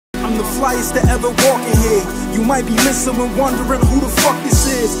I'm the flyest to ever walk in here. You might be listening, wondering who the fuck this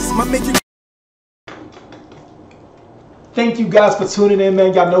is. My make you. Thank you guys for tuning in,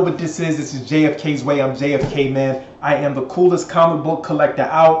 man. Y'all know what this is. This is JFK's Way. I'm JFK, man. I am the coolest comic book collector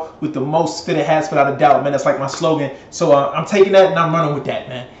out with the most fitted hats, without a doubt, man. That's like my slogan. So I'm taking that and I'm running with that,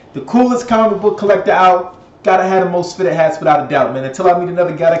 man. The coolest comic book collector out. Gotta have the most fitted hats, without a doubt, man. Until I meet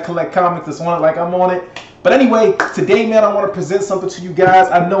another guy that collect comics that's on it like I'm on it. But anyway, today, man, I want to present something to you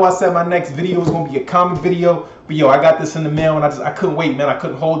guys. I know I said my next video is going to be a comic video, but yo, I got this in the mail and I couldn't wait, man. I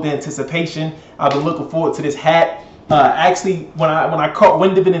couldn't hold the anticipation. I've been looking forward to this hat. Actually, when I caught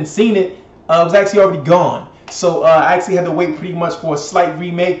wind of it and seen it, it was actually already gone. So I actually had to wait pretty much for a slight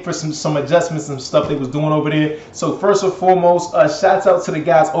remake, for some adjustments and stuff they was doing over there. So first and foremost, shouts out to the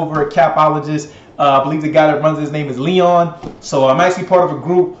guys over at Capologists. I believe the guy that runs his name is Leon. So I'm actually part of a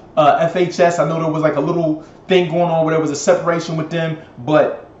group, FHS. I know there was like a little thing going on where there was a separation with them,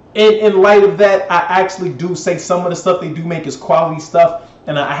 but in light of that, I actually do say some of the stuff they do make is quality stuff,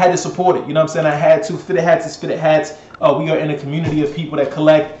 and I had to support it. You know what I'm saying? I had to. Fitted hats is fitted hats. We are in a community of people that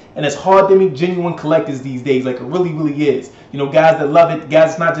collect, and it's hard to meet genuine collectors these days. Like, it really, really is. You know, guys that love it, guys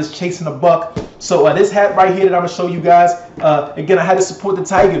that's not just chasing a buck. So this hat right here that I'm gonna show you guys, again, I had to support the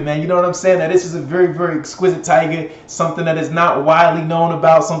tiger, man. You know what I'm saying? Now, this is a very, very exquisite tiger, something that is not widely known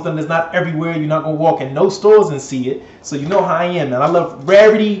about, something that's not everywhere. You're not gonna walk in no stores and see it. So you know how I am, man. I love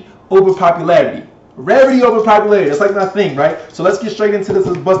rarity over popularity. Rarity over popularity. That's like my thing, right? So let's get straight into this.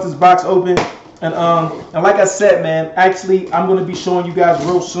 Let's bust this box open. And like I said, man, actually, I'm gonna be showing you guys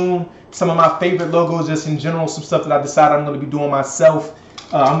real soon some of my favorite logos, just in general, some stuff that I decided I'm gonna be doing myself.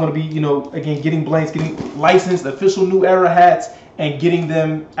 I'm going to be, you know, again, getting blanks, getting licensed official New Era hats, and getting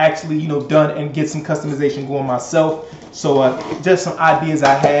them actually, you know, done, and get some customization going myself. So just some ideas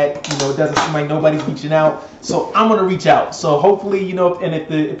I had. You know, it doesn't seem like nobody's reaching out, so I'm going to reach out. So hopefully, you know, and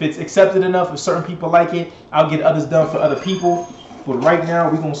if it's accepted enough, if certain people like it, I'll get others done for other people. But right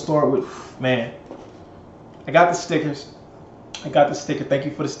now, we're going to start with, man, I got the stickers. I got the sticker. Thank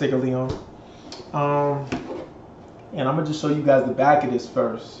you for the sticker, Leon. And I'm going to just show you guys the back of this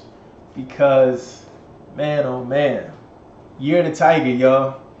first, because, man, oh man, Year of the Tiger,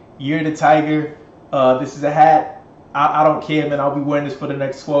 y'all. Year of the Tiger. This is a hat. I don't care, man. I'll be wearing this for the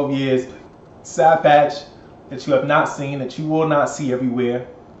next 12 years. Side patch that you have not seen, that you will not see everywhere.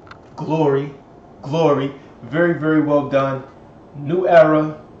 Glory. Glory. Very, very well done. New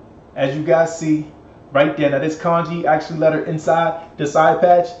Era. As you guys see right there. Now, this kanji actually letter inside the side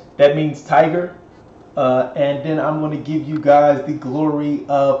patch, that means tiger. And then I'm going to give you guys the glory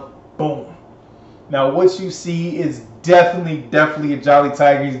of boom. Now, what you see is definitely a jolly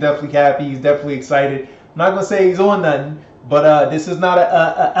tiger. He's definitely happy. He's definitely excited. I'm not going to say he's on nothing, but this is not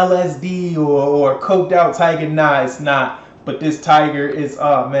a LSD or a coked out tiger. Nah, it's not. But this tiger is,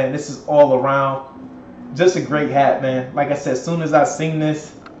 man, this is all around just a great hat, man. Like I said, as soon as I seen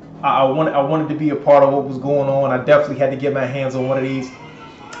this, I wanted to be a part of what was going on. I definitely had to get my hands on one of these.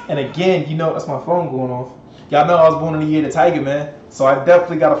 And again, you know, that's my phone going off. Y'all know I was born in the year of the tiger, man. So I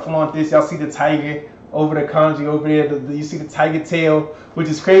definitely got to flaunt this. Y'all see the tiger over the kanji over there. You see the tiger tail, which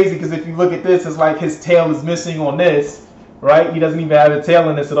is crazy because if you look at this, it's like his tail is missing on this, right? He doesn't even have a tail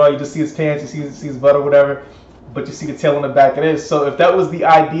in this at all. You just see his pants, you see his butt or whatever, but you see the tail on the back of this. So if that was the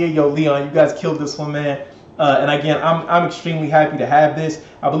idea, yo, Leon, you guys killed this one, man. And again, I'm extremely happy to have this.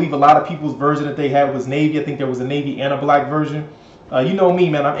 I believe a lot of people's version that they had was navy. I think there was a navy and a black version. You know me,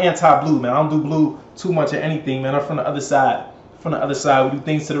 man. I'm anti-blue, man. I don't do blue too much of anything, man. I'm from the other side. From the other side, we do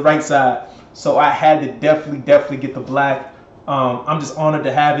things to the right side. So I had to definitely get the black. I'm just honored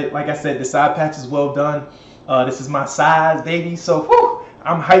to have it. Like I said, the side patch is well done. This is my size, baby. So whew,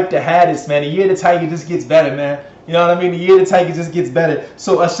 I'm hyped to have this, man. The Year of the Tiger just gets better, man. You know what I mean? The Year of the Tiger just gets better.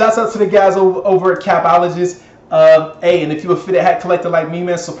 So shouts out to the guys over at Capologists. Hey, and if you're a fitted hat collector like me,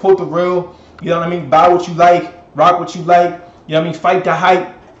 man, support the real. You know what I mean? Buy what you like, rock what you like. You know what I mean? Fight the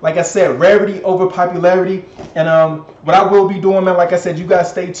hype. Like I said, rarity over popularity. And what I will be doing, man, like I said, you guys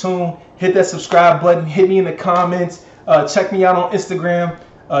stay tuned. Hit that subscribe button. Hit me in the comments. Check me out on Instagram,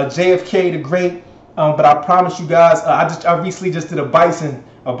 JFK the Great. But I promise you guys, I recently just did a bison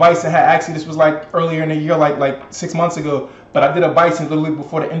hat. Actually, this was like earlier in the year, like 6 months ago. But I did a bison literally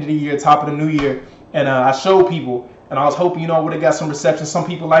before the end of the year, top of the new year. And I showed people, and I was hoping, you know, I would have got some reception. Some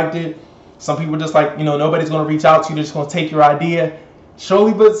people liked it. Some people just like, you know, nobody's going to reach out to you. They're just going to take your idea.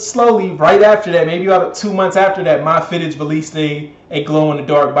 Slowly but slowly, right after that, maybe about 2 months after that, my fittage released a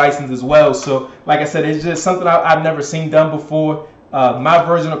glow-in-the-dark bisons as well. So, like I said, it's just something I've never seen done before. My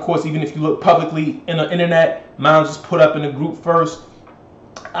version, of course, even if you look publicly in the internet, mine was just put up in the group first.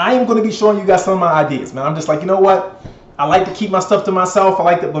 I am going to be showing you guys some of my ideas, man. I'm just like, you know what? I like to keep my stuff to myself. I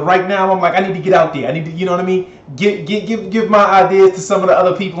like that, but right now I'm like, I need to get out there. I need to, you know what I mean? Give my ideas to some of the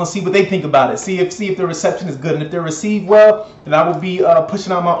other people and see what they think about it. See if the reception is good, and if they're received well, then I will be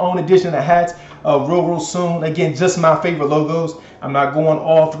pushing out my own edition of hats real soon. Again, just my favorite logos. I'm not going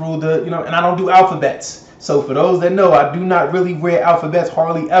all through the, you know, and I don't do alphabets. So for those that know, I do not really wear alphabets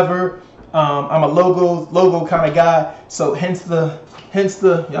hardly ever. I'm a logo kind of guy. So hence the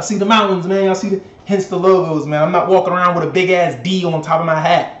y'all see the mountains, man. Y'all see the hence the logos, man. I'm not walking around with a big ass D on top of my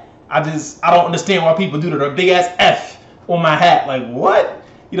hat. I don't understand why people do that. Or a big ass F on my hat. Like what?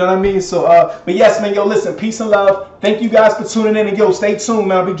 You know what I mean? So but yes, man, yo, listen, peace and love. Thank you guys for tuning in, and yo, stay tuned,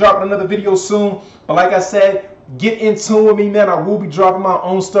 man. I'll be dropping another video soon. But like I said, get in tune with me, man. I will be dropping my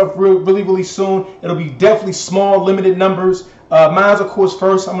own stuff really soon. It'll be definitely small, limited numbers. Mine's of course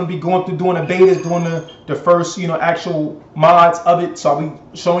first. I'm gonna be going through doing the betas, doing the first, you know, actual mods of it. So I'll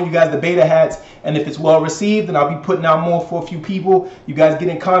be showing you guys the beta hats, and if it's well received, then I'll be putting out more for a few people. You guys get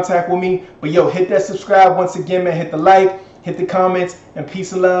in contact with me. But yo, hit that subscribe once again, man. Hit the like, hit the comments, and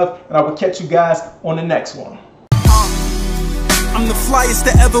peace and love. And I will catch you guys on the next one. I'm the flyest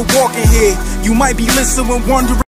to ever walk in here. You might be listening, wondering.